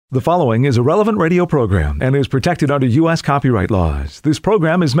The following is a Relevant Radio program and is protected under U.S. copyright laws. This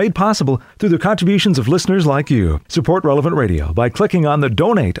program is made possible through the contributions of listeners like you. Support Relevant Radio by clicking on the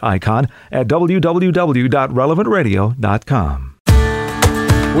donate icon at www.relevantradio.com.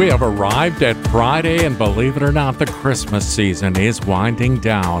 We have arrived at Friday, and believe it or not, the Christmas season is winding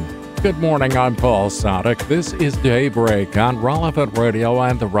down. Good morning, I'm Paul Sadek. This is Daybreak on Relevant Radio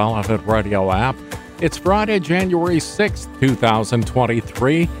and the Relevant Radio app. It's Friday, January 6th,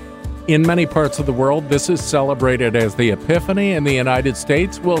 2023. In many parts of the world, this is celebrated as the Epiphany. In the United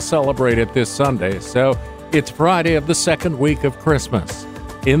States, we'll celebrate it this Sunday. So it's Friday of the second week of Christmas.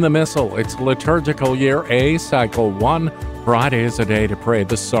 In the Missal, it's liturgical year A, cycle 1. Friday is a day to pray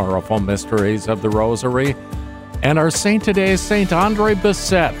the sorrowful mysteries of the Rosary. And our saint today is Saint Andre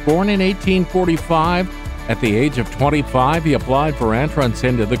Bessette, born in 1845. At the age of 25, he applied for entrance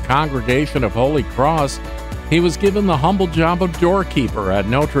into the Congregation of Holy Cross. He was given the humble job of doorkeeper at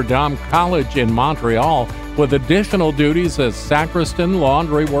Notre Dame College in Montreal, with additional duties as sacristan,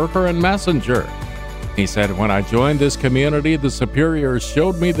 laundry worker, and messenger. He said, "When I joined this community, the superiors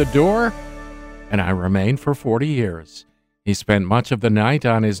showed me the door, and I remained for 40 years. He spent much of the night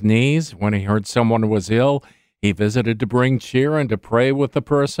on his knees. When he heard someone was ill, he visited to bring cheer and to pray with the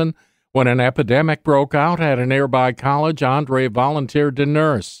person. When an epidemic broke out at a nearby college, Andre volunteered to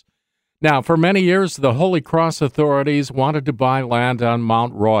nurse." Now, for many years, the Holy Cross authorities wanted to buy land on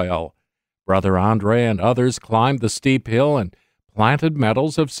Mount Royal. Brother Andre and others climbed the steep hill and planted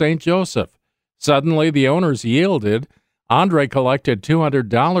medals of St. Joseph. Suddenly, the owners yielded. Andre collected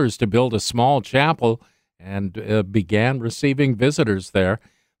 $200 to build a small chapel and began receiving visitors there.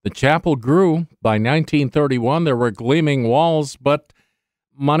 The chapel grew. By 1931, there were gleaming walls, but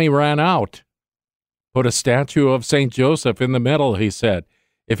money ran out. "Put a statue of St. Joseph in the middle," he said.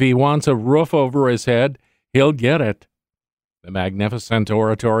 "If he wants a roof over his head, he'll get it." The magnificent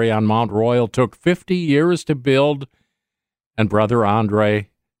oratory on Mount Royal took 50 years to build, and Brother Andre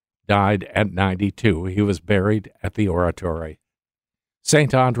died at 92. He was buried at the oratory.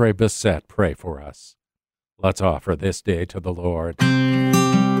 Saint Andre Bessette, pray for us. Let's offer this day to the Lord.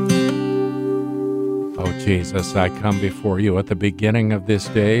 Oh, Jesus, I come before you at the beginning of this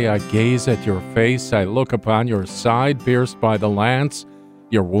day. I gaze at your face. I look upon your side pierced by the lance.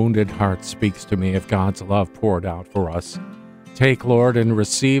 Your wounded heart speaks to me of God's love poured out for us. Take, Lord, and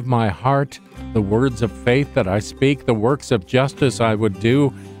receive my heart, the words of faith that I speak, the works of justice I would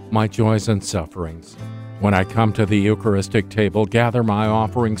do, my joys and sufferings. When I come to the Eucharistic table, gather my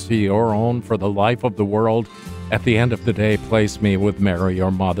offerings to your own for the life of the world. At the end of the day, place me with Mary,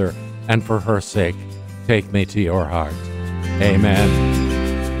 your mother, and for her sake, take me to your heart. Amen.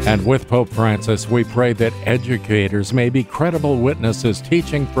 And with Pope Francis, we pray that educators may be credible witnesses,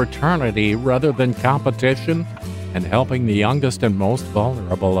 teaching fraternity rather than competition, and helping the youngest and most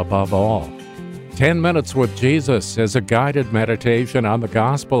vulnerable above all. 10 Minutes with Jesus is a guided meditation on the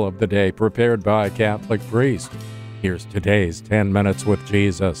gospel of the day prepared by a Catholic priest. Here's today's 10 Minutes with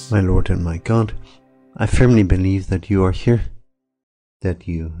Jesus. My Lord and my God, I firmly believe that you are here, that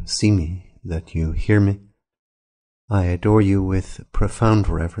you see me, that you hear me. I adore you with profound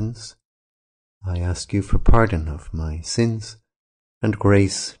reverence. I ask you for pardon of my sins and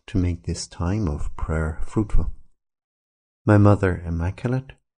grace to make this time of prayer fruitful. My Mother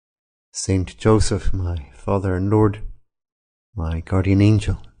Immaculate, Saint Joseph, my Father and Lord, my guardian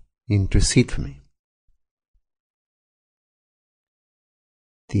angel, intercede for me.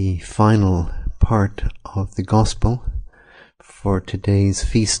 The final part of the Gospel for today's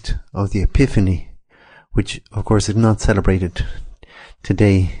feast of the Epiphany, which of course is not celebrated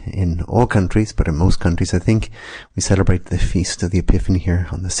today in all countries, but in most countries I think we celebrate the feast of the Epiphany here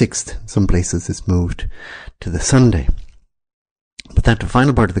on the 6th. In some places it's moved to the Sunday. But that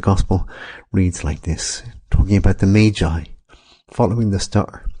final part of the Gospel reads like this, talking about the Magi following the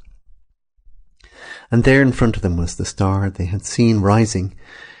star. And there in front of them was the star they had seen rising.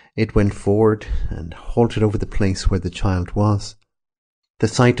 It went forward and halted over the place where the child was. The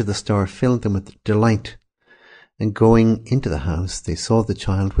sight of the star filled them with delight, and going into the house they saw the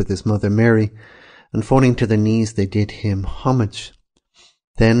child with his mother Mary, and falling to their knees they did him homage.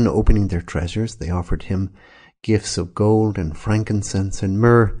 Then, opening their treasures, they offered him gifts of gold and frankincense and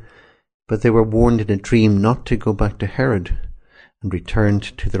myrrh, but they were warned in a dream not to go back to Herod, and returned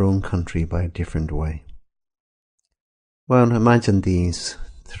to their own country by a different way. Well, imagine these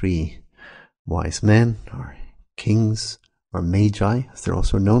three wise men, or kings, or magi, as they're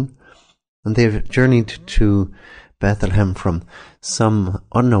also known, and they've journeyed to Bethlehem from some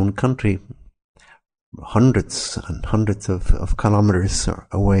unknown country, hundreds and hundreds of kilometers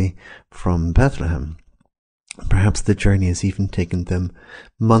away from Bethlehem. Perhaps the journey has even taken them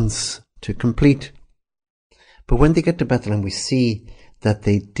months to complete. But when they get to Bethlehem, we see that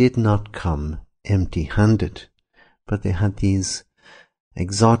they did not come empty-handed, but they had these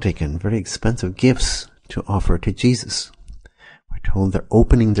exotic and very expensive gifts to offer to Jesus. We're told they're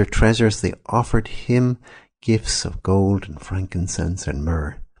opening their treasures. They offered him gifts of gold and frankincense and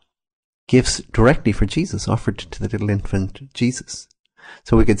myrrh. Gifts directly for Jesus, offered to the little infant Jesus.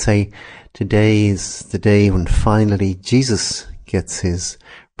 So we could say today is the day when finally Jesus gets his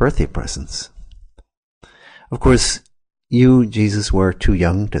birthday presents. Of course, you, Jesus, were too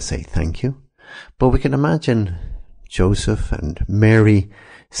young to say thank you, but we can imagine Joseph and Mary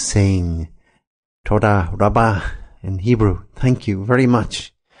saying Toda Rabbah in Hebrew, thank you very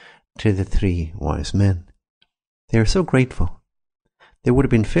much, to the three wise men. They are so grateful. They would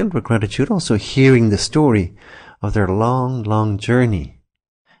have been filled with gratitude also hearing the story of their long, long journey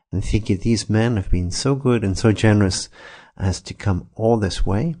and thinking these men have been so good and so generous as to come all this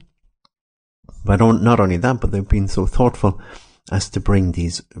way. But not only that, but they've been so thoughtful as to bring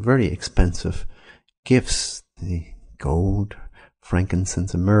these very expensive gifts, the gold,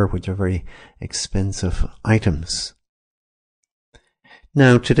 frankincense and myrrh, which are very expensive items.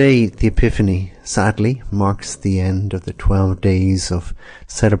 Now today, the Epiphany, sadly, marks the end of the 12 days of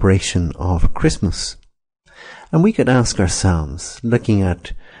celebration of Christmas. And we could ask ourselves, looking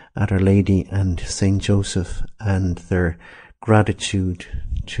at Our Lady and Saint Joseph and their gratitude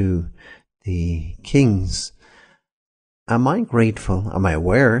to the kings, am I grateful, am I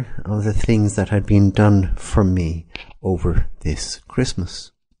aware of the things that had been done for me over this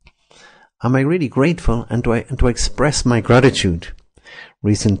Christmas? Am I really grateful, and do I express my gratitude?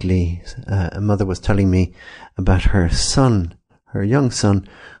 Recently, a mother was telling me about her son, her young son,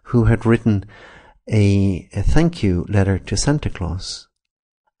 who had written a thank you letter to Santa Claus.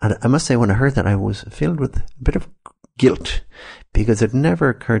 And I must say, when I heard that, I was filled with a bit of guilt, because it never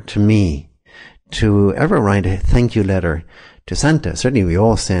occurred to me to ever write a thank you letter to Santa. Certainly we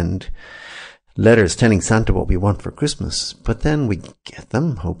all send letters telling Santa what we want for Christmas, but then we get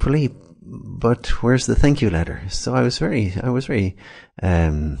them, hopefully, but where's the thank you letter? So I was very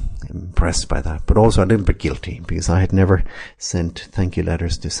impressed by that, but also a little bit guilty, because I had never sent thank you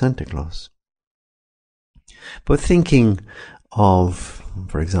letters to Santa Claus. But thinking of,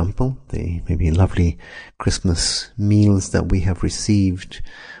 for example, the maybe lovely Christmas meals that we have received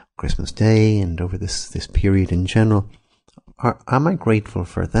Christmas Day and over this period in general, am I grateful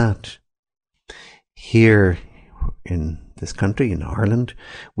for that? Here in this country, in Ireland,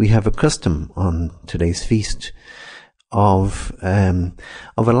 we have a custom on today's feast of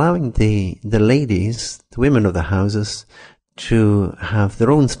allowing the ladies, the women of the houses, to have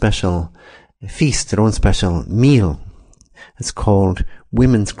their own special feast, their own special meal. It's called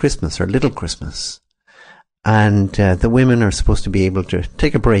Women's Christmas or Little Christmas. And the women are supposed to be able to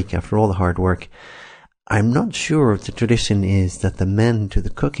take a break after all the hard work. I'm not sure if the tradition is that the men do the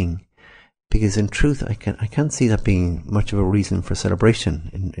cooking, because in truth I can't see that being much of a reason for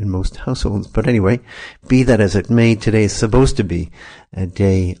celebration in most households. But anyway, be that as it may, today is supposed to be a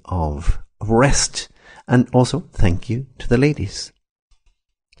day of rest, and also thank you to the ladies.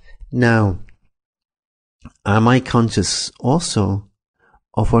 Now, am I conscious also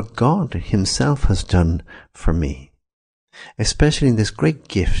of what God himself has done for me, especially in this great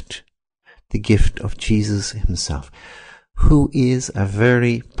gift, the gift of Jesus himself, who is a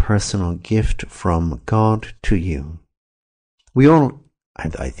very personal gift from God to you. We all,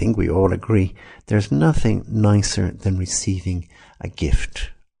 I think we all agree, there's nothing nicer than receiving a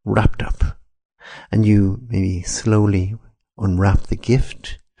gift wrapped up, and you maybe slowly unwrap the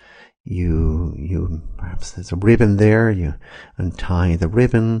gift. You perhaps there's a ribbon there, you untie the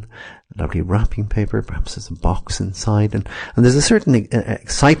ribbon, lovely wrapping paper, perhaps there's a box inside, and there's a certain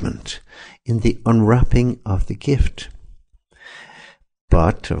excitement in the unwrapping of the gift.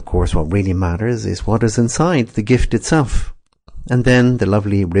 But, of course, what really matters is what is inside the gift itself. And then the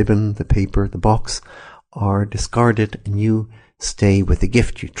lovely ribbon, the paper, the box are discarded, and you stay with the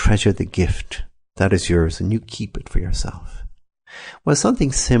gift, you treasure the gift. That is yours, and you keep it for yourself. Well,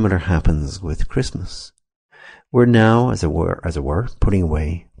 something similar happens with Christmas. We're now, as it were, putting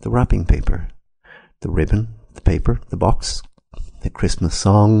away the wrapping paper, the ribbon, the paper, the box, the Christmas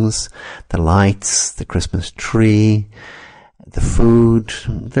songs, the lights, the Christmas tree, the food.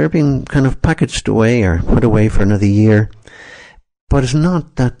 They're being kind of packaged away or put away for another year. But it's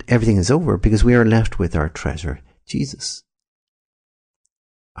not that everything is over, because we are left with our treasure, Jesus.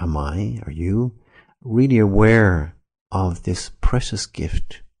 Are you really aware of this precious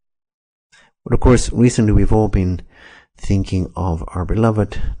gift? But of course, recently we've all been thinking of our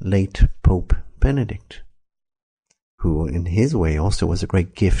beloved late Pope Benedict. who in his way also was a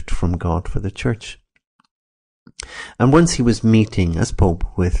great gift from God for the church. And once he was meeting as Pope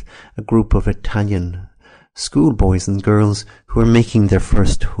with a group of Italian schoolboys and girls who were making their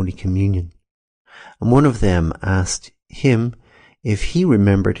first Holy Communion. And one of them asked him if he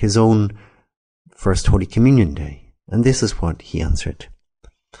remembered his own first Holy Communion day. And this is what he answered.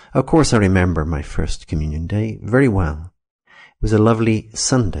 Of course I remember my first Communion day very well. It was a lovely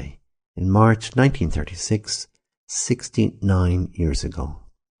Sunday in March 1936, 69 years ago.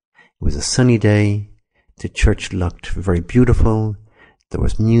 It was a sunny day. The church looked very beautiful. There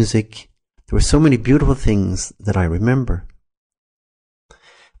was music. There were so many beautiful things that I remember.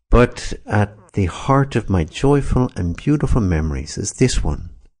 But at the heart of my joyful and beautiful memories is this one.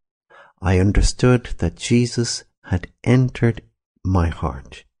 I understood that Jesus had entered my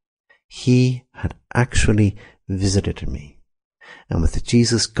heart. He had actually visited me. And with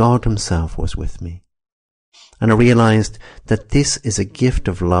Jesus, God himself was with me. And I realized that this is a gift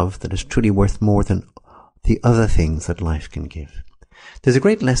of love that is truly worth more than the other things that life can give. There's a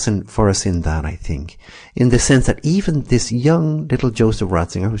great lesson for us in that, I think, in the sense that even this young little Joseph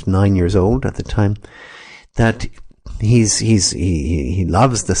Ratzinger, who was 9 years old at the time, that he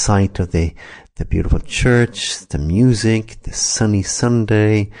loves the sight of the beautiful church, the music, the sunny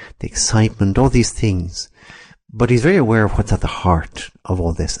Sunday, the excitement, all these things. But he's very aware of what's at the heart of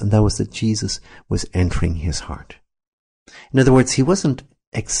all this, and that was that Jesus was entering his heart. In other words, he wasn't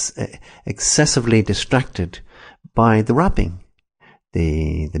excessively distracted by the wrapping,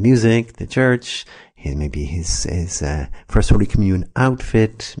 the music, the church, maybe his first Holy Communion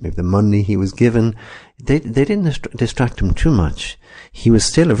outfit, maybe the money he was given. They didn't distract him too much. He was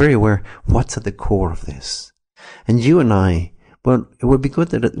still very aware what's at the core of this. And you and I, well, it would be good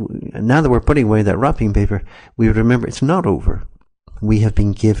that now that we're putting away that wrapping paper, we would remember it's not over. We have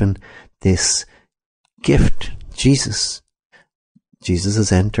been given this gift, Jesus. Jesus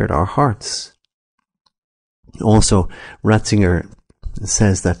has entered our hearts. Also, Ratzinger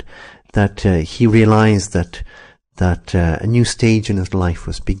says that he realized that a new stage in his life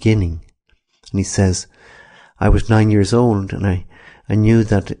was beginning. And he says, I was 9 years old and I knew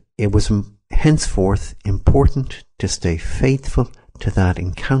that it was henceforth important to stay faithful to that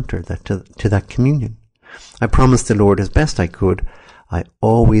encounter, to that communion. I promised the Lord as best I could, I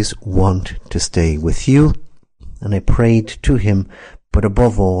always want to stay with you. And I prayed to him, but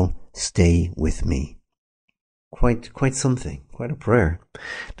above all, stay with me. Quite something, quite a prayer.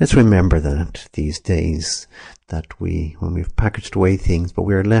 Let's remember that these days, that when we've packaged away things, but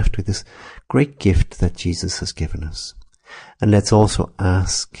we are left with this great gift that Jesus has given us. And let's also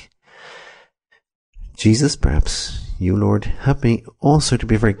ask Jesus, perhaps you, Lord, help me also to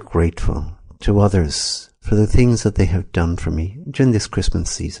be very grateful to others for the things that they have done for me during this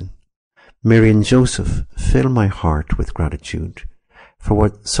Christmas season. Mary and Joseph, fill my heart with gratitude for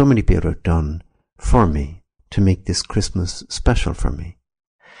what so many people have done for me to make this Christmas special for me.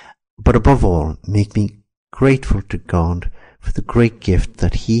 But above all, make me grateful to God for the great gift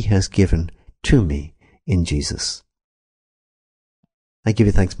that he has given to me in Jesus. I give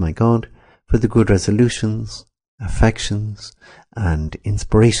you thanks, my God, for the good resolutions, affections, and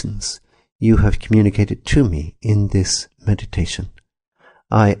inspirations you have communicated to me in this meditation.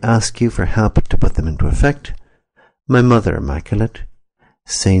 I ask you for help to put them into effect. My Mother Immaculate,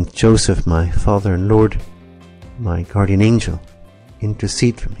 Saint Joseph, my Father and Lord, my guardian angel,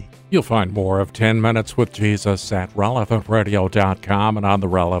 intercede for me. You'll find more of 10 Minutes with Jesus at relevantradio.com and on the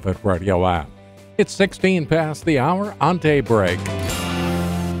Relevant Radio app. It's 16 past the hour on Daybreak.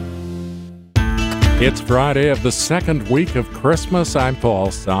 It's Friday of the second week of Christmas. I'm Paul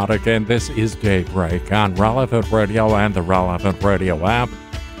Sadek, and this is Daybreak on Relevant Radio and the Relevant Radio app.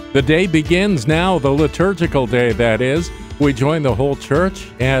 The day begins now, the liturgical day, that is. We join the whole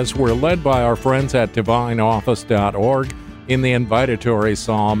church as we're led by our friends at divineoffice.org in the invitatory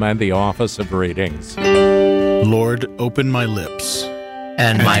psalm and the office of readings. Lord, open my lips,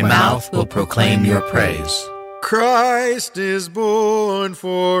 and my mouth will proclaim your praise. Christ is born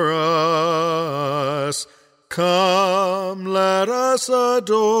for us. Come, let us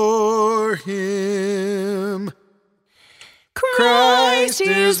adore him. Christ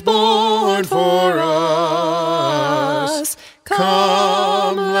is born for us.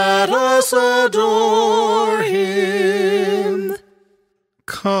 Come, let us adore him.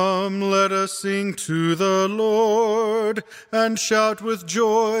 Come, let us sing to the Lord, and shout with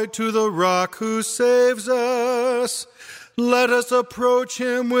joy to the rock who saves us. Let us approach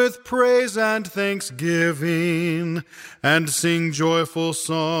him with praise and thanksgiving, and sing joyful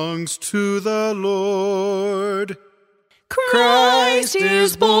songs to the Lord. Christ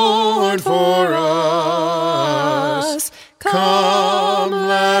is born for us. Come,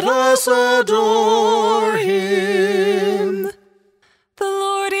 let us adore him. The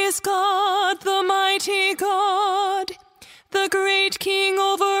Lord is God, the mighty God, the great King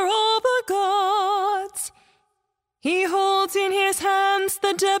over all the gods. He holds in his hands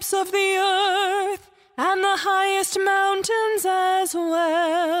the depths of the earth and the highest mountains as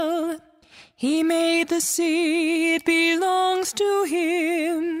well. He made the sea, it belongs to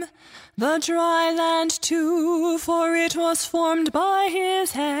him. The dry land too, for it was formed by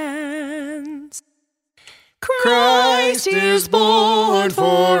his hands. Christ is born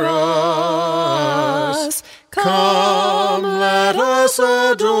for us. Come, let us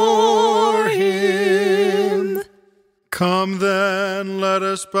adore him. Come then, let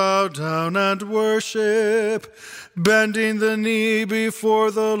us bow down and worship, bending the knee before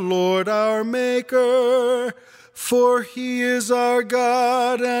the Lord our Maker. For he is our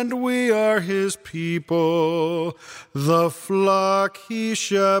God, and we are his people, the flock he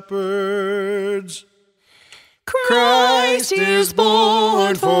shepherds. Christ is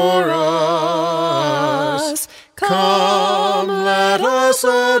born for us. Come, let us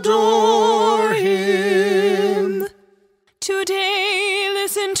adore him. Today,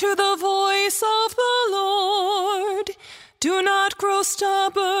 listen to the voice of the Lord. Do not grow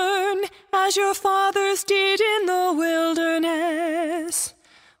stubborn, as your fathers did in the wilderness.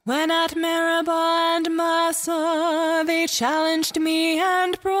 When at Meribah and Massah they challenged me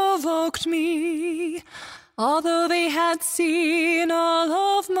and provoked me, although they had seen all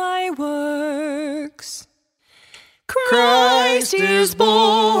of my works. Christ is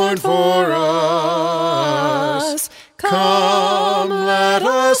born for us. Come, let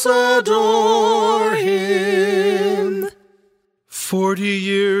us adore him. 40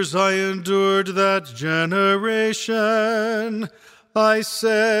 years I endured that generation. I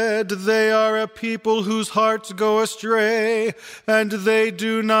said, they are a people whose hearts go astray, and they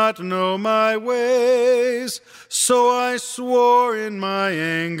do not know my ways. So I swore in my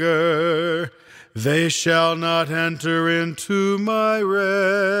anger, they shall not enter into my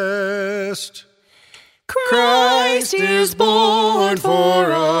rest. Christ is born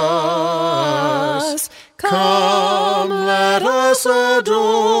for us. Come, let us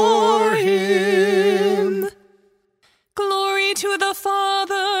adore him. Glory to the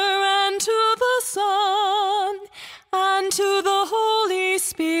Father, and to the Son, and to the Holy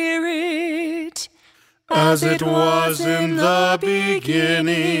Spirit, as it was in the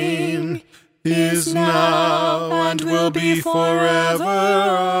beginning, is now, and will be forever.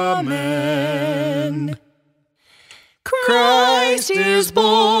 Amen. Christ is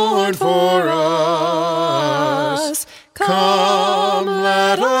born for us. Come,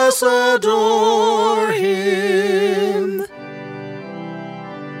 let us adore him.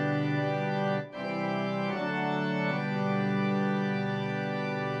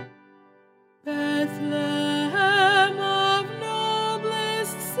 Bethlehem of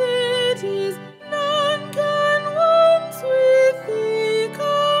noblest cities, none can once with thee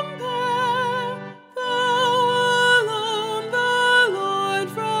compare. Thou alone, the Lord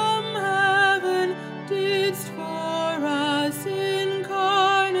from heaven, didst for us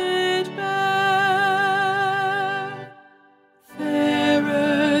incarnate bear.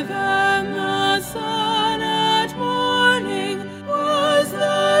 Fairer than the sun at morning was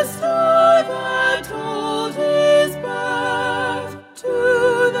the star that told his birth, to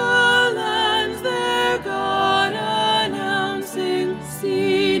the lands their God announcing,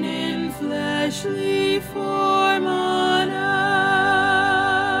 seen in fleshly form on earth.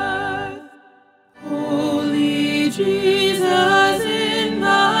 Holy Jesus, in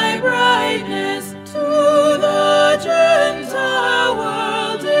thy brightness to the Gentile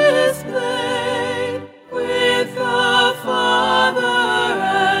world displayed, with the Father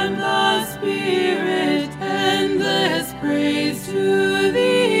and the Spirit, endless praise to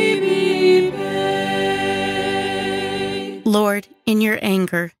thee be paid. Lord, in your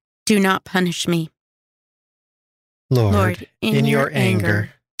anger, do not punish me. Lord, in your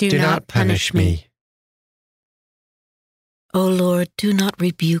anger, do not punish me. O Lord, do not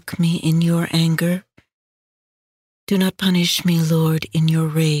rebuke me in your anger. Do not punish me, Lord, in your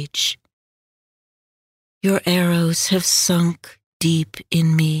rage. Your arrows have sunk deep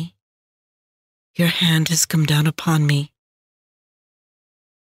in me. Your hand has come down upon me.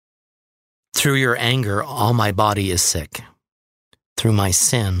 Through your anger, all my body is sick. Through my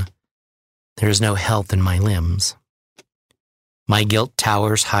sin, there is no health in my limbs. My guilt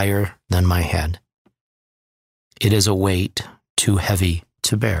towers higher than my head. It is a weight too heavy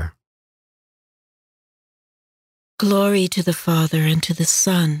to bear. Glory to the Father, and to the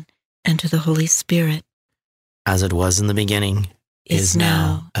Son, and to the Holy Spirit. As it was in the beginning, is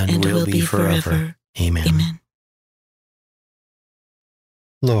now, and will be forever. Amen. Amen.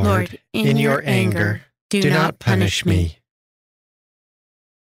 Lord, in your anger, do not punish me.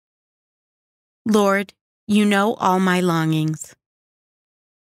 Lord, you know all my longings.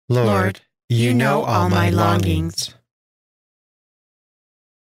 Lord, you know all my longings.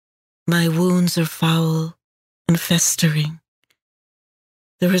 My wounds are foul and festering,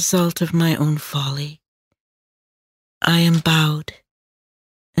 the result of my own folly. I am bowed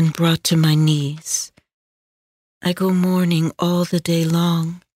and brought to my knees. I go mourning all the day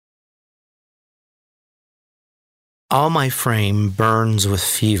long. All my frame burns with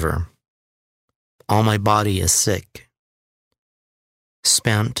fever. All my body is sick.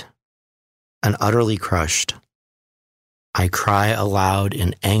 Spent and utterly crushed, I cry aloud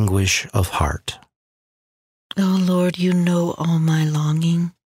in anguish of heart. Oh Lord, you know all my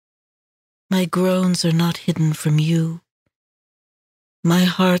longing. My groans are not hidden from you. My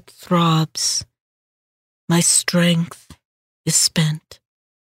heart throbs. My strength is spent.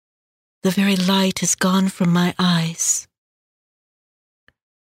 The very light is gone from my eyes.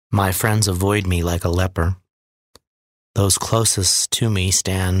 My friends avoid me like a leper. Those closest to me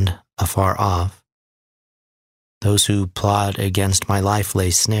stand afar off. Those who plot against my life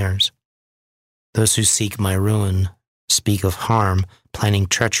lay snares. Those who seek my ruin speak of harm, planning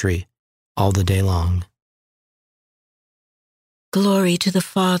treachery all the day long. Glory to the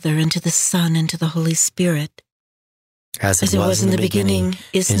Father, and to the Son, and to the Holy Spirit. As it was in the beginning,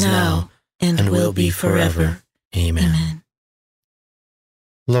 is now, and will be forever. Amen. Amen.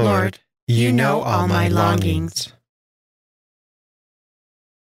 Lord, you know all my longings.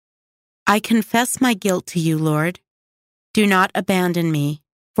 I confess my guilt to you, Lord. Do not abandon me,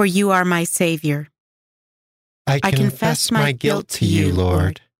 for you are my Savior. I confess my guilt to you,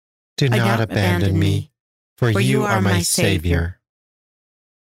 Lord. Do not abandon me, for you are my Savior.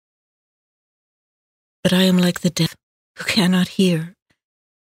 But I am like the deaf who cannot hear,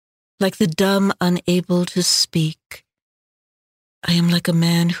 like the dumb unable to speak. I am like a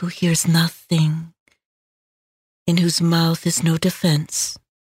man who hears nothing, in whose mouth is no defense.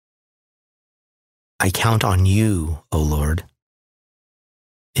 I count on you, O Lord.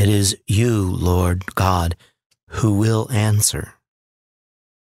 It is you, Lord God, who will answer.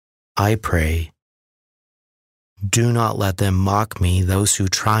 I pray, do not let them mock me, those who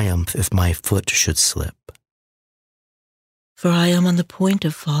triumph if my foot should slip. For I am on the point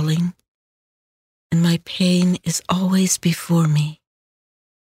of falling, and my pain is always before me.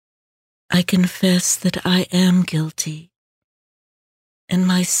 I confess that I am guilty, and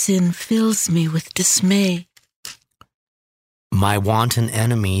my sin fills me with dismay. My wanton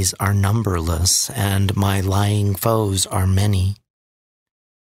enemies are numberless, and my lying foes are many.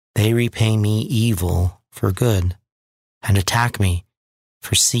 They repay me evil for good, and attack me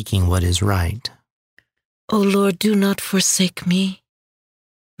for seeking what is right. O Lord, do not forsake me.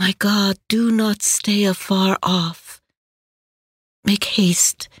 My God, do not stay afar off. Make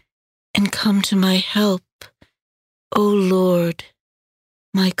haste and come to my help. O Lord,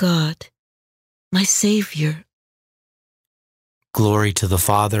 my God, my Savior. Glory to the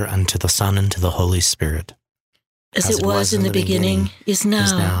Father, and to the Son, and to the Holy Spirit. As it was in the beginning, is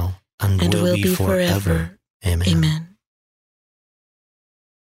now, and will be forever. Amen. Amen.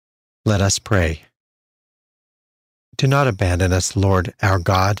 Let us pray. Do not abandon us, Lord our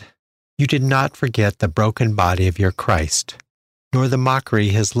God. You did not forget the broken body of your Christ, nor the mockery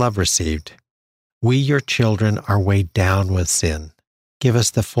his love received. We, your children, are weighed down with sin. Give us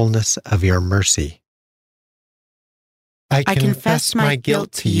the fullness of your mercy. I confess my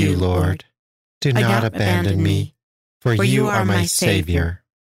guilt to you, Lord. Do not abandon me, for you are my Savior.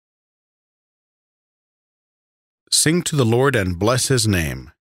 Sing to the Lord and bless his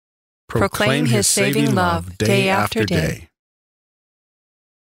name. Proclaim his saving love day after day.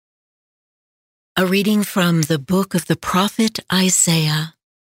 A reading from the book of the prophet Isaiah.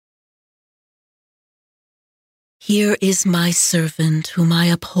 Here is my servant whom I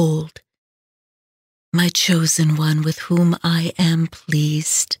uphold, my chosen one with whom I am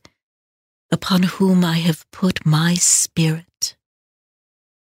pleased, upon whom I have put my spirit.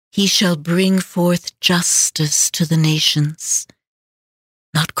 He shall bring forth justice to the nations,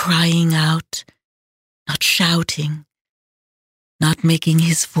 not crying out, not shouting, not making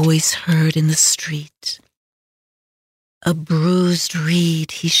his voice heard in the street. A bruised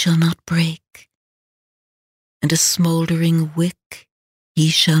reed he shall not break, and a smoldering wick he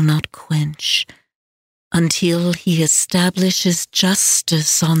shall not quench, until he establishes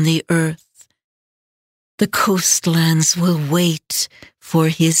justice on the earth. The coastlands will wait for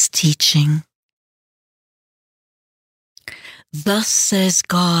his teaching. Thus says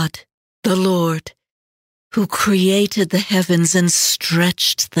God, the Lord, who created the heavens and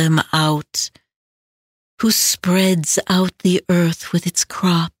stretched them out, who spreads out the earth with its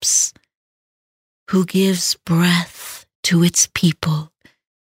crops, who gives breath to its people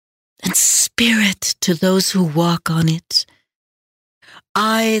and spirit to those who walk on it.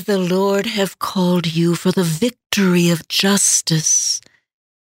 I, the Lord, have called you for the victory of justice.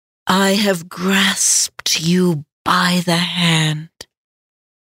 I have grasped you by the hand.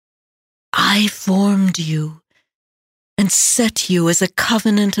 I formed you and set you as a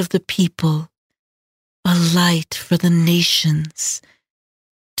covenant of the people, a light for the nations,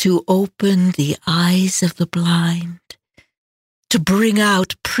 to open the eyes of the blind, to bring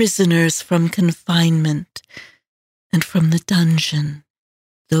out prisoners from confinement, and from the dungeon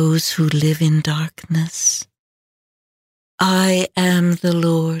those who live in darkness. I am the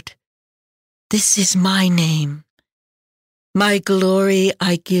Lord. This is my name. My glory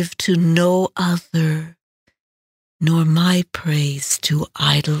I give to no other, nor my praise to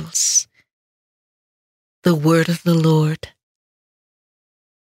idols. The word of the Lord.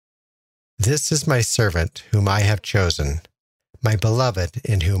 This is my servant whom I have chosen, my beloved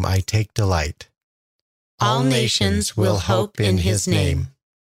in whom I take delight. All nations will hope in his name.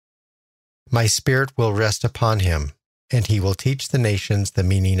 My spirit will rest upon him, and he will teach the nations the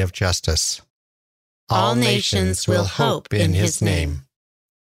meaning of justice. All nations will hope in his name.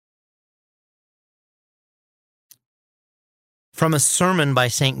 From a sermon by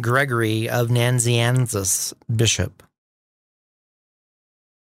St. Gregory of Nazianzus, Bishop.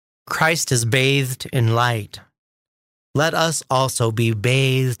 Christ is bathed in light. Let us also be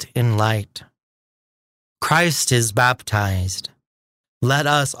bathed in light. Christ is baptized. Let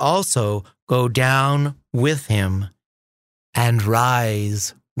us also go down with him and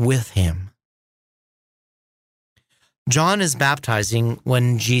rise with him. John is baptizing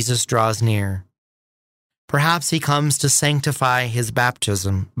when Jesus draws near. Perhaps he comes to sanctify his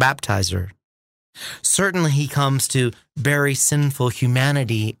baptizer. Certainly he comes to bury sinful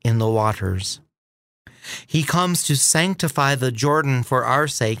humanity in the waters. He comes to sanctify the Jordan for our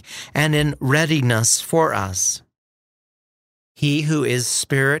sake and in readiness for us. He who is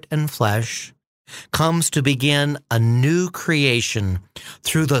spirit and flesh comes to begin a new creation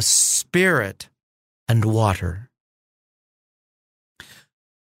through the Spirit and water.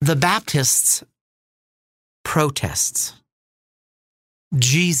 The Baptists protests.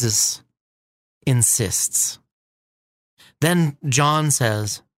 Jesus insists. Then John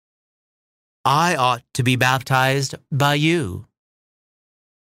says, I ought to be baptized by you.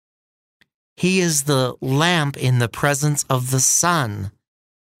 He is the lamp in the presence of the sun,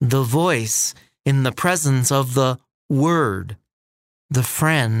 the voice in the presence of the Word, the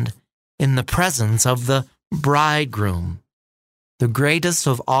friend in the presence of the bridegroom, the greatest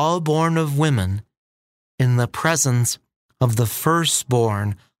of all born of women, in the presence of the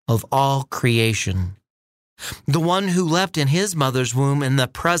firstborn of all creation, the one who leapt in his mother's womb in the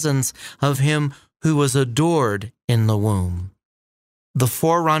presence of him who was adored in the womb, the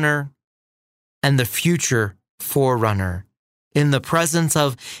forerunner and the future forerunner, in the presence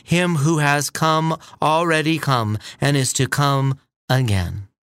of him who has come, already come, and is to come again.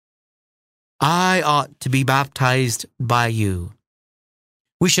 I ought to be baptized by you.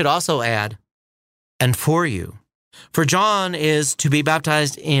 We should also add, and for you. For John is to be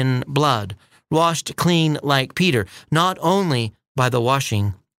baptized in blood, washed clean like Peter, not only by the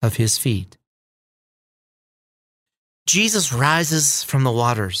washing of his feet. Jesus rises from the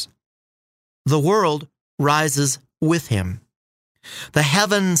waters. The world rises with him. The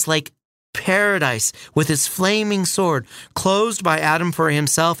heavens, like paradise with its flaming sword, closed by Adam for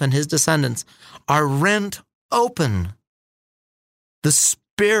himself and his descendants, are rent open. The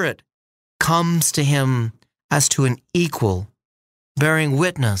Spirit comes to him as to an equal, bearing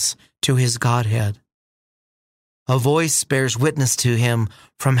witness to his Godhead. A voice bears witness to him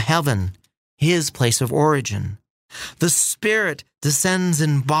from heaven, his place of origin. The Spirit descends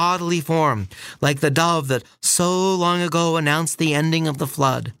in bodily form, like the dove that so long ago announced the ending of the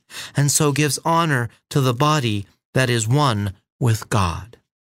flood, and so gives honor to the body that is one with God.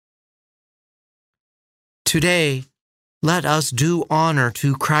 Today, let us do honor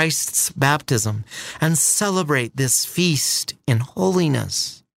to Christ's baptism and celebrate this feast in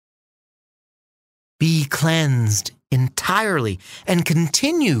holiness. Be cleansed entirely and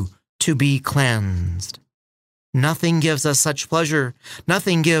continue to be cleansed. Nothing gives us such pleasure,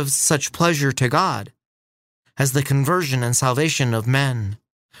 nothing gives such pleasure to God as the conversion and salvation of men,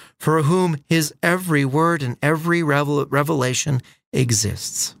 for whom his every word and every revelation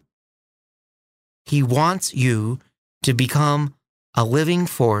exists. He wants you to become a living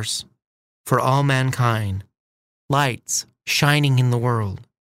force for all mankind, lights shining in the world.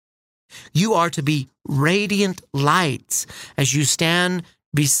 You are to be radiant lights as you stand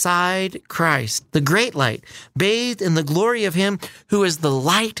beside Christ, the great light, bathed in the glory of him who is the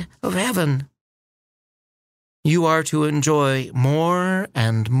light of heaven. You are to enjoy more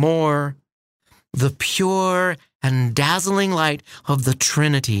and more the pure and dazzling light of the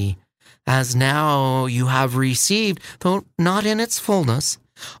Trinity, as now you have received, though not in its fullness,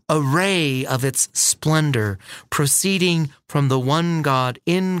 a ray of its splendor, proceeding from the one God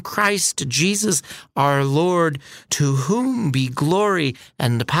in Christ Jesus our Lord, to whom be glory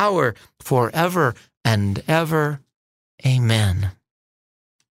and power forever and ever. Amen.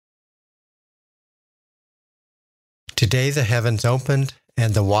 Today the heavens opened,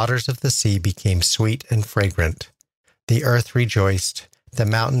 and the waters of the sea became sweet and fragrant. The earth rejoiced, the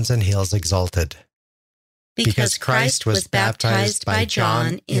mountains and hills exulted. Because Christ was baptized by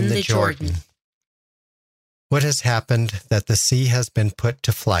John in the Jordan. What has happened that the sea has been put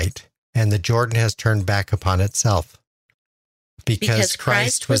to flight, and the Jordan has turned back upon itself? Because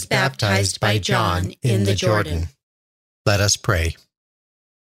Christ was baptized by John in the Jordan. Let us pray.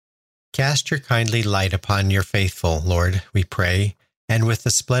 Cast your kindly light upon your faithful, Lord, we pray, and with the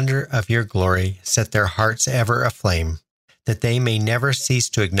splendor of your glory set their hearts ever aflame, that they may never cease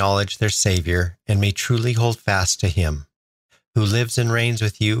to acknowledge their Savior and may truly hold fast to him, who lives and reigns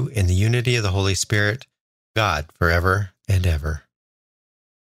with you in the unity of the Holy Spirit, God, forever and ever.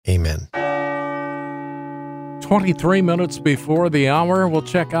 Amen. 23 minutes before the hour, we'll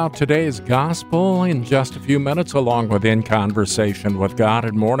check out today's gospel in just a few minutes, along with In Conversation with God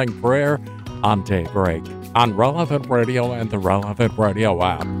and morning prayer on Daybreak, on Relevant Radio and the Relevant Radio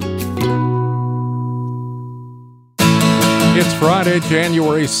app. It's Friday,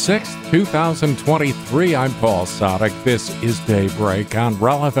 January 6th, 2023. I'm Paul Sadek. This is Daybreak on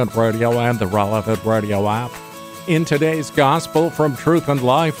Relevant Radio and the Relevant Radio app. In today's Gospel from Truth and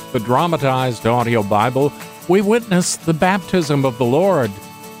Life, the dramatized audio Bible, we witness the baptism of the Lord,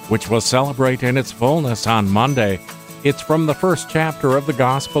 which we'll celebrate in its fullness on Monday. It's from the first chapter of the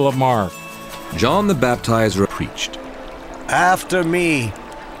Gospel of Mark. John the Baptizer preached, "After me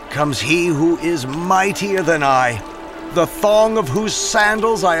comes he who is mightier than I, the thong of whose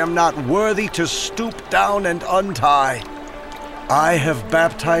sandals I am not worthy to stoop down and untie. I have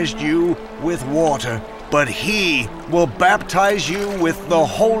baptized you with water, but he will baptize you with the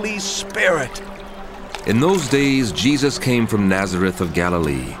Holy Spirit." In those days Jesus came from Nazareth of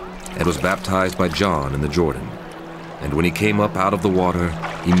Galilee and was baptized by John in the Jordan. And when he came up out of the water,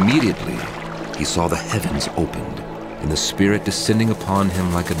 immediately he saw the heavens opened, and the Spirit descending upon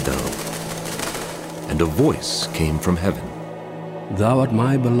him like a dove. And a voice came from heaven. "Thou art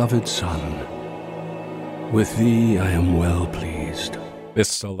my beloved Son. With thee I am well pleased." This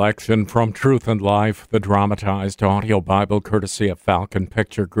selection from Truth and Life, the dramatized audio Bible courtesy of Falcon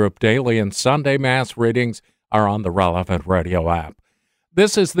Picture Group. Daily and Sunday Mass readings are on the Relevant Radio app.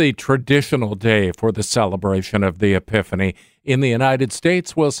 This is the traditional day for the celebration of the Epiphany. In the United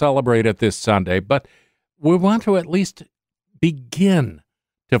States, we'll celebrate it this Sunday, but we want to at least begin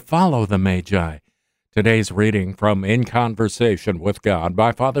to follow the Magi. Today's reading from In Conversation with God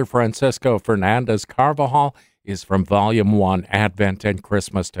by Father Francisco Fernandez Carvajal is from Volume 1, Advent and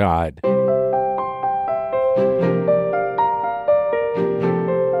Christmastide.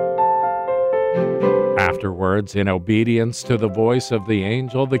 Afterwards, in obedience to the voice of the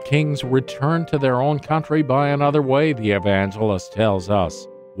angel, the kings returned to their own country by another way, the evangelist tells us.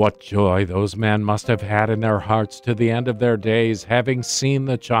 What joy those men must have had in their hearts to the end of their days, having seen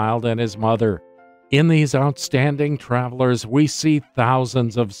the child and his mother. In these outstanding travelers, we see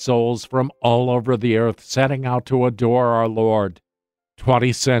thousands of souls from all over the earth setting out to adore our Lord.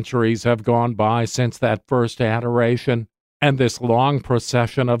 20 centuries have gone by since that first adoration, and this long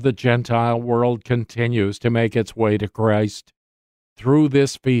procession of the Gentile world continues to make its way to Christ. Through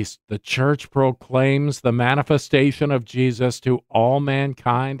this feast, the Church proclaims the manifestation of Jesus to all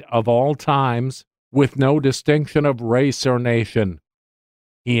mankind of all times, with no distinction of race or nation.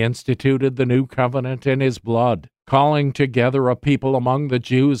 He instituted the new covenant in his blood, calling together a people among the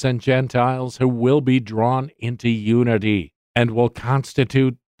Jews and Gentiles who will be drawn into unity and will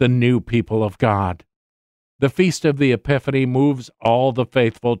constitute the new people of God. The Feast of the Epiphany moves all the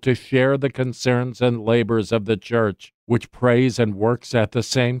faithful to share the concerns and labors of the Church, which prays and works at the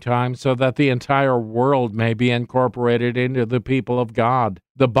same time so that the entire world may be incorporated into the people of God,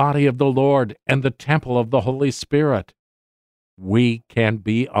 the body of the Lord, and the temple of the Holy Spirit. we can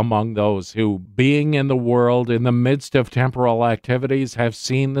be among those who, being in the world in the midst of temporal activities, have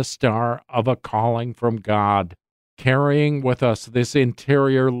seen the star of a calling from God, carrying with us this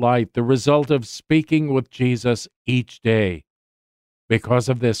interior light, the result of speaking with Jesus each day. Because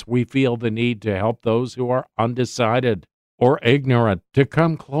of this, we feel the need to help those who are undecided or ignorant to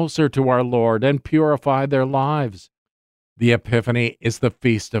come closer to our Lord and purify their lives. The Epiphany is the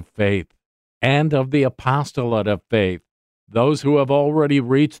feast of faith and of the apostolate of faith. Those who have already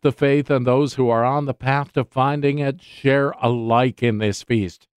reached the faith and those who are on the path to finding it share alike in this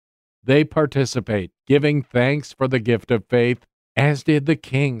feast. They participate, giving thanks for the gift of faith, as did the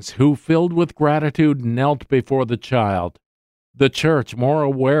kings who, filled with gratitude, knelt before the child. The Church, more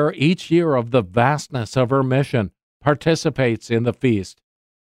aware each year of the vastness of her mission, participates in the feast.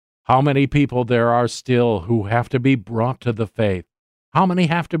 How many people there are still who have to be brought to the faith? How many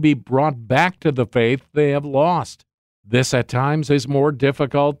have to be brought back to the faith they have lost? This at times is more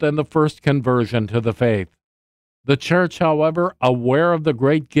difficult than the first conversion to the faith. The Church, however, aware of the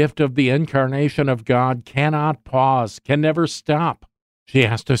great gift of the incarnation of God, cannot pause, can never stop. She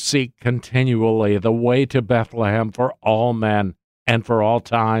has to seek continually the way to Bethlehem for all men and for all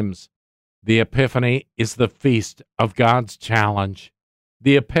times. The Epiphany is the feast of God's challenge.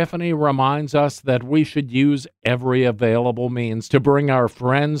 The Epiphany reminds us that we should use every available means to bring our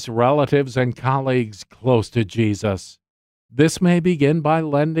friends, relatives, and colleagues close to Jesus. This may begin by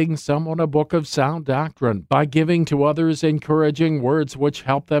lending someone a book of sound doctrine, by giving to others encouraging words which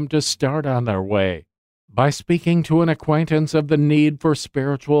help them to start on their way, by speaking to an acquaintance of the need for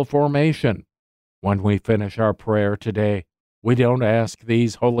spiritual formation. When we finish our prayer today, we don't ask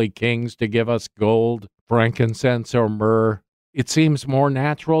these holy kings to give us gold, frankincense, or myrrh. It seems more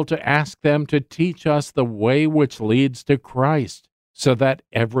natural to ask them to teach us the way which leads to Christ, so that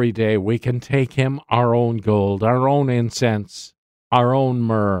every day we can take him our own gold, our own incense, our own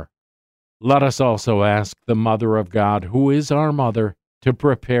myrrh. Let us also ask the Mother of God, who is our Mother, to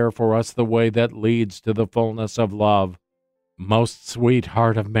prepare for us the way that leads to the fullness of love. Most sweet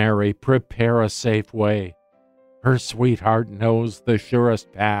heart of Mary, prepare a safe way. Her sweet heart knows the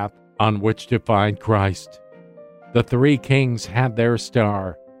surest path on which to find Christ. The three kings had their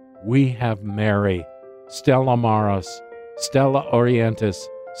star. We have Mary, Stella Maris, Stella Orientis,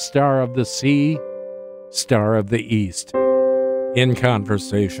 Star of the Sea, Star of the East. In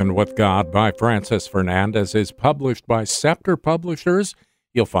Conversation with God by Francis Fernandez is published by Scepter Publishers.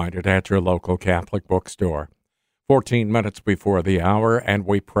 You'll find it at your local Catholic bookstore. 14 minutes before the hour, and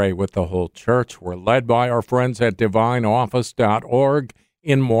we pray with the whole church. We're led by our friends at divineoffice.org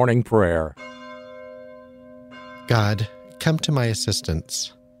in morning prayer. God, come to my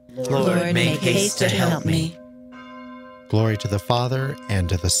assistance. Lord, make haste to help me. Glory to the Father, and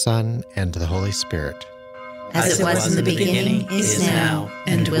to the Son, and to the Holy Spirit. As it was in the beginning, is now,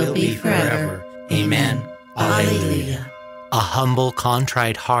 and will be forever. Amen. Alleluia. A humble,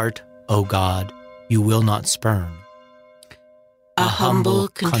 contrite heart, O God, you will not spurn. A humble,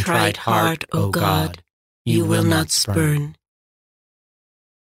 contrite heart, O God, you will not spurn.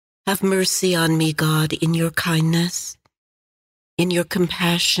 Have mercy on me, God, in your kindness. In your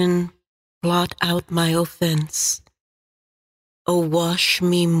compassion, blot out my offense. O wash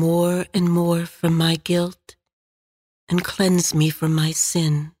me more and more from my guilt, and cleanse me from my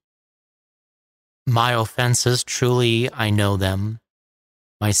sin. My offenses, truly I know them.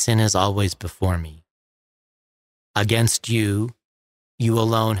 My sin is always before me. Against you, you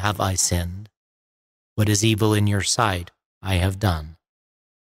alone have I sinned. What is evil in your sight, I have done.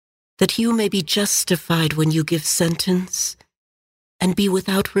 That you may be justified when you give sentence, and be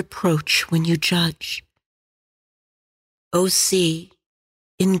without reproach when you judge. O see,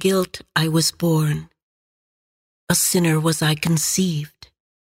 in guilt I was born, a sinner was I conceived.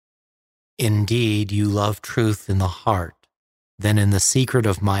 Indeed, you love truth in the heart. Then in the secret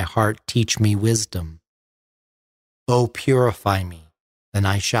of my heart teach me wisdom. O purify me, then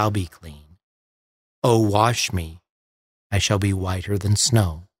I shall be clean. O wash me, I shall be whiter than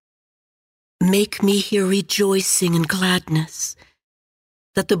snow. Make me hear rejoicing and gladness,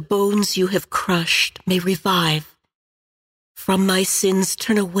 that the bones you have crushed may revive. From my sins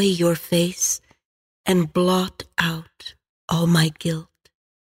turn away your face, and blot out all my guilt.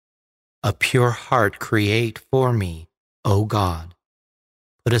 A pure heart create for me, O God.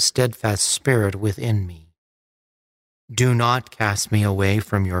 Put a steadfast spirit within me. Do not cast me away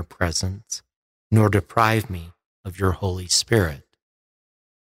from your presence, nor deprive me of your Holy Spirit.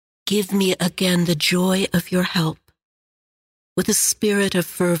 Give me again the joy of your help. With a spirit of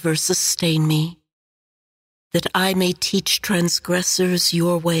fervor sustain me, that I may teach transgressors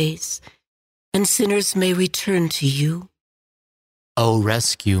your ways, and sinners may return to you. O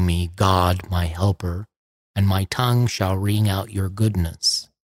rescue me, God, my helper, and my tongue shall ring out your goodness.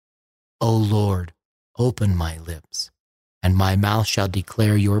 O Lord, open my lips, and my mouth shall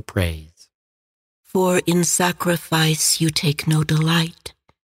declare your praise. For in sacrifice you take no delight.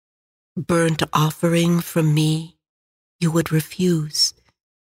 Burnt offering from me you would refuse.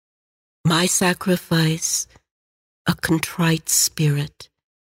 My sacrifice, a contrite spirit,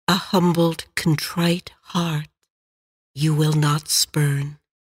 a humbled, contrite heart, you will not spurn.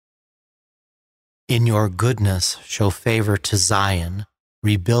 In your goodness show favor to Zion,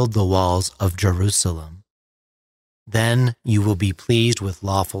 rebuild the walls of Jerusalem. Then you will be pleased with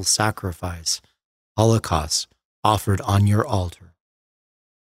lawful sacrifice, holocausts offered on your altar.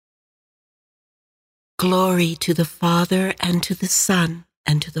 Glory to the Father, and to the Son,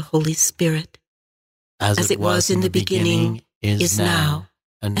 and to the Holy Spirit, as it was in the beginning, is now,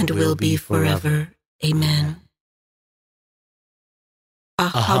 and will be forever. Amen. A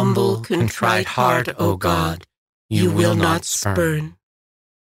humble, contrite heart, O God, you will not spurn.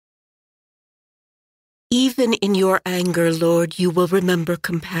 Even in your anger, Lord, you will remember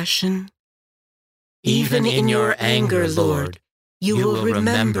compassion. Even in your anger, Lord, you will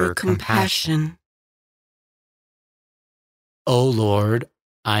remember compassion. O Lord,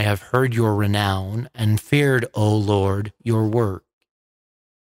 I have heard your renown and feared, O Lord, your work.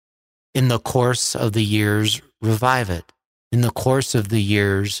 In the course of the years, revive it. In the course of the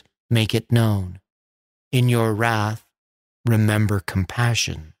years, make it known. In your wrath, remember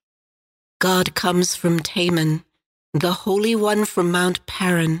compassion. God comes from Teman, the Holy One from Mount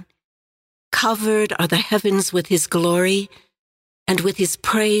Paran. Covered are the heavens with his glory, and with his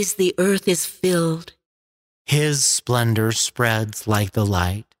praise the earth is filled. His splendor spreads like the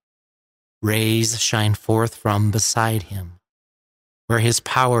light. Rays shine forth from beside him, where his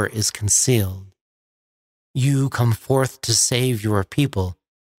power is concealed. You come forth to save your people,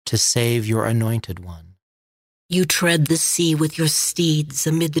 to save your anointed one. You tread the sea with your steeds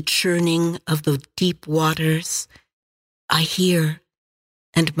amid the churning of the deep waters. I hear,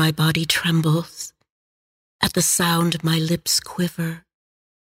 and my body trembles. At the sound, my lips quiver.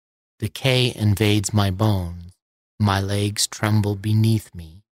 Decay invades my bones. My legs tremble beneath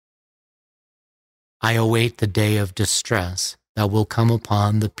me. I await the day of distress that will come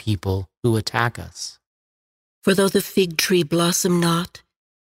upon the people who attack us. For though the fig tree blossom not,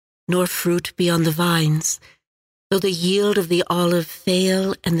 nor fruit be on the vines, though the yield of the olive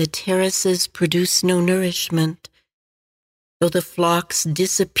fail, and the terraces produce no nourishment, though the flocks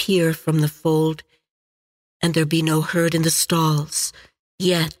disappear from the fold, and there be no herd in the stalls,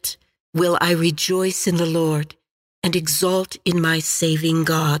 yet will I rejoice in the Lord, and exult in my saving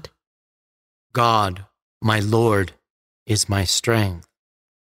God. God, my Lord, is my strength.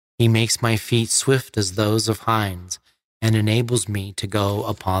 He makes my feet swift as those of hinds, and enables me to go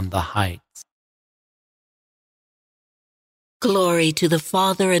upon the heights. Glory to the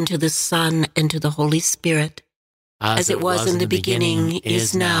Father, and to the Son, and to the Holy Spirit, as it was in the beginning,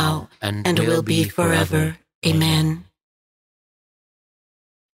 is now, and will be forever. Amen.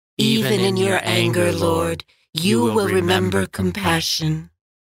 Even in your anger, Lord, you will remember compassion.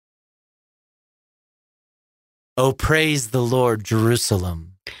 O praise the Lord, Jerusalem.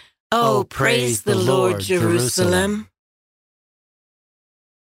 Oh, praise the Lord, Jerusalem.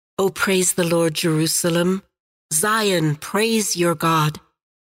 Oh, praise the Lord, Jerusalem. Zion, praise your God.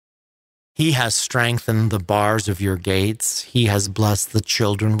 He has strengthened the bars of your gates. He has blessed the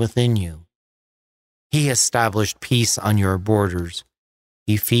children within you. He established peace on your borders.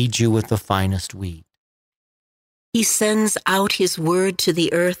 He feeds you with the finest wheat. He sends out his word to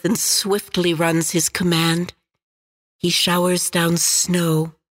the earth and swiftly runs his command. He showers down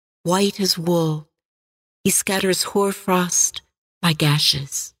snow, white as wool. He scatters hoarfrost like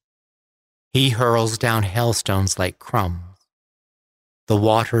ashes. He hurls down hailstones like crumbs. The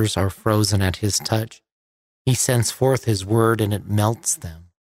waters are frozen at his touch. He sends forth his word and it melts them.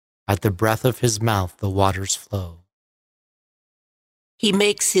 At the breath of his mouth the waters flow. He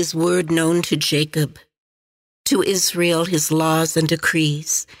makes his word known to Jacob, to Israel his laws and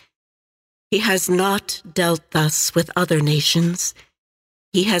decrees. He has not dealt thus with other nations.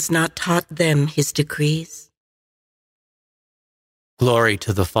 He has not taught them his decrees. Glory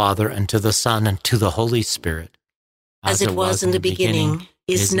to the Father, and to the Son, and to the Holy Spirit. As it was in the beginning,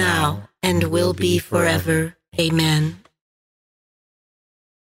 is now, and will be forever. Amen.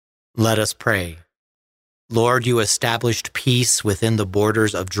 Let us pray. Lord, you established peace within the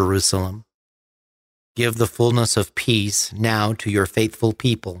borders of Jerusalem. Give the fullness of peace now to your faithful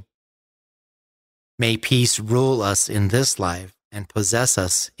people. May peace rule us in this life and possess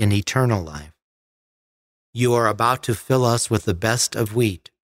us in eternal life. you are about to fill us with the best of wheat.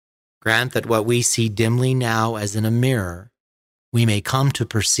 Grant that what we see dimly now as in a mirror, we may come to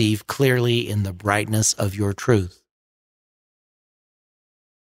perceive clearly in the brightness of your truth.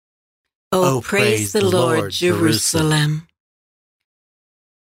 Oh, praise the Lord, Jerusalem.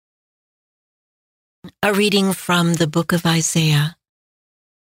 A reading from the book of Isaiah.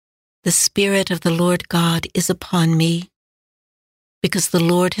 The Spirit of the Lord God is upon me, because the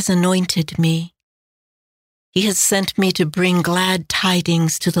Lord has anointed me. He has sent me to bring glad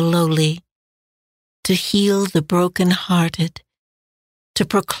tidings to the lowly, to heal the brokenhearted, to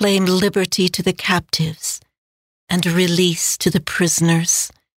proclaim liberty to the captives, and release to the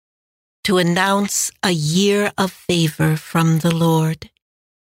prisoners, to announce a year of favor from the Lord.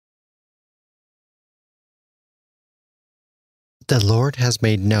 The Lord has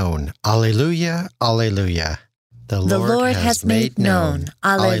made known. Alleluia, alleluia. The Lord has made known.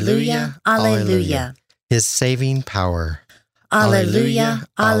 Alleluia, alleluia. His saving power. Alleluia,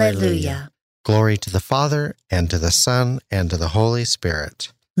 alleluia. Glory to the Father, and to the Son, and to the Holy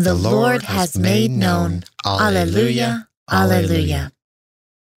Spirit. The Lord has made known. Alleluia, alleluia.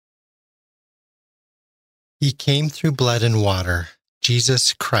 He came through blood and water,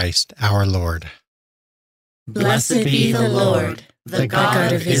 Jesus Christ our Lord. Blessed be the Lord, the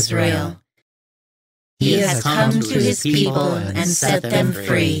God of Israel. He has come to his people and set them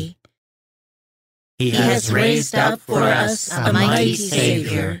free. He has raised up for us a mighty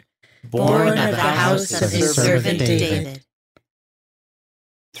Savior, born of the house of his servant David.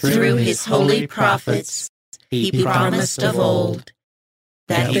 Through his holy prophets, he promised of old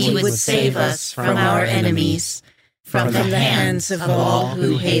that he would save us from our enemies, from the hands of all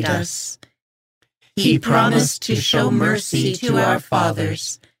who hate us. He promised to show mercy to our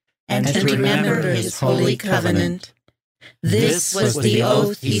fathers and to remember his holy covenant. This was the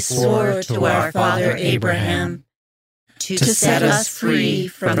oath he swore to our father Abraham, to set us free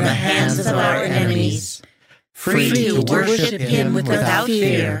from the hands of our enemies, free to worship him without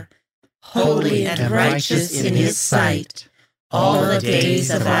fear, holy and righteous in his sight, all the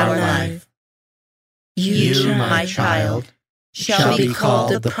days of our life. You, my child, shall be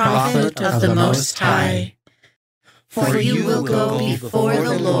called the prophet of the Most High, for you will go before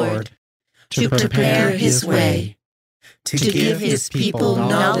the Lord to prepare his way, to give his people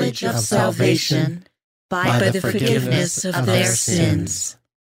knowledge of salvation by the forgiveness of their sins.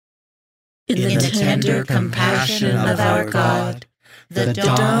 In the tender compassion of our God, the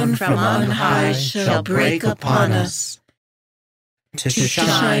dawn from on high shall break upon us, to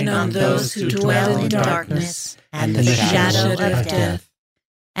shine on those who dwell in darkness and the shadow of death,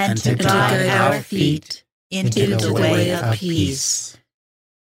 and to guide our feet into the way of peace.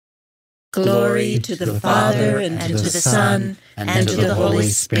 Glory to the Father, and to the Son, and to the Holy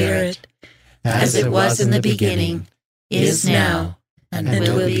Spirit, as it was in the beginning, is now, and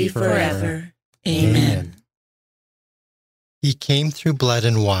will be forever. Amen. He came through blood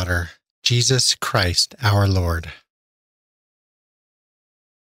and water, Jesus Christ our Lord.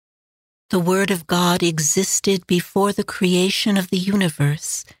 The Word of God existed before the creation of the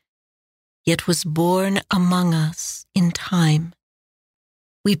universe, yet was born among us in time.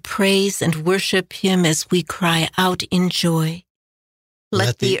 We praise and worship him as we cry out in joy.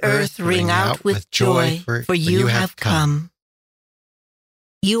 Let the earth ring out with joy, for you have come.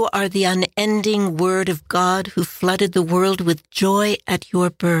 You are the unending Word of God who flooded the world with joy at your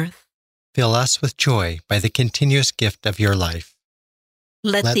birth. Fill us with joy by the continuous gift of your life.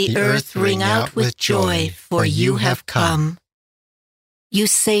 Let the earth ring out with joy, for you have come. You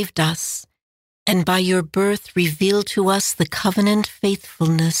saved us, and by your birth revealed to us the covenant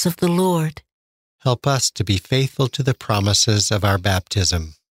faithfulness of the Lord. Help us to be faithful to the promises of our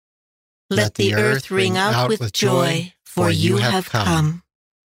baptism. Let the earth ring out with joy, for you have come.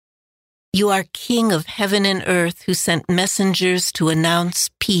 You are King of heaven and earth, who sent messengers to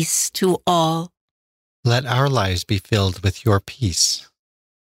announce peace to all. Let our lives be filled with your peace.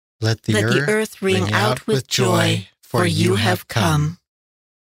 Let the earth ring out with joy, for you have come.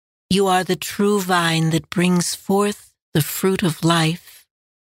 You are the true vine that brings forth the fruit of life.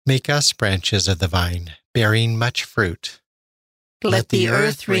 Make us branches of the vine, bearing much fruit. Let the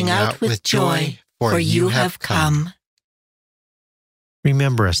earth ring out with joy, for you have come.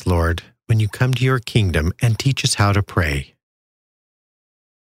 Remember us, Lord, when you come to your kingdom, and teach us how to pray.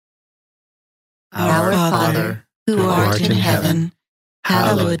 Our Father, who art in heaven,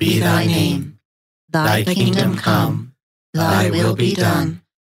 hallowed be thy name. Thy kingdom come, thy will be done,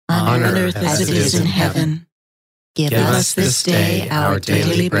 on earth as it is in heaven. Give us this day our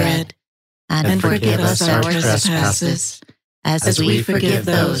daily bread, and forgive us our trespasses, as we forgive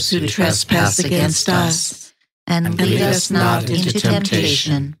those who trespass against us. And lead us not into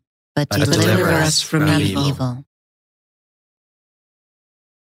temptation, but deliver us from evil.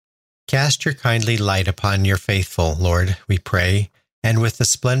 Cast your kindly light upon your faithful, Lord, we pray, and with the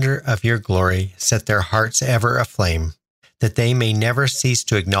splendor of your glory set their hearts ever aflame, that they may never cease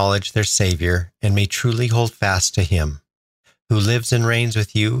to acknowledge their Savior and may truly hold fast to him, who lives and reigns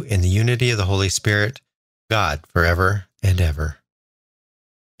with you in the unity of the Holy Spirit, God, forever and ever.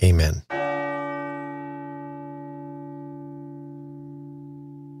 Amen.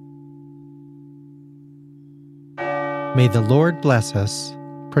 May the Lord bless us,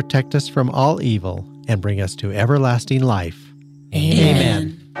 protect us from all evil, and bring us to everlasting life.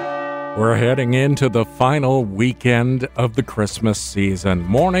 Amen. We're heading into the final weekend of the Christmas season.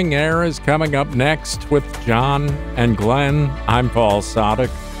 Morning Air is coming up next with John and Glenn. I'm Paul Sadek.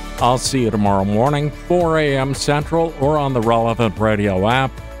 I'll see you tomorrow morning, 4 a.m. Central, or on the Relevant Radio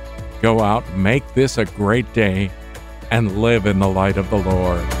app. Go out, make this a great day, and live in the light of the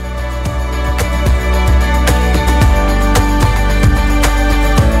Lord.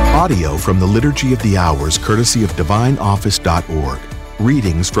 Audio from the Liturgy of the Hours, courtesy of DivineOffice.org.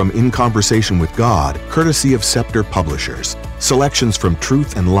 Readings from In Conversation with God, courtesy of Scepter Publishers. Selections from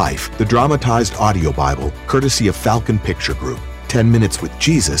Truth and Life, the dramatized audio Bible, courtesy of Falcon Picture Group. 10 Minutes with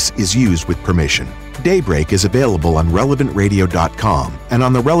Jesus is used with permission. Daybreak is available on RelevantRadio.com and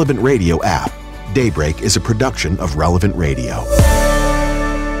on the Relevant Radio app. Daybreak is a production of Relevant Radio.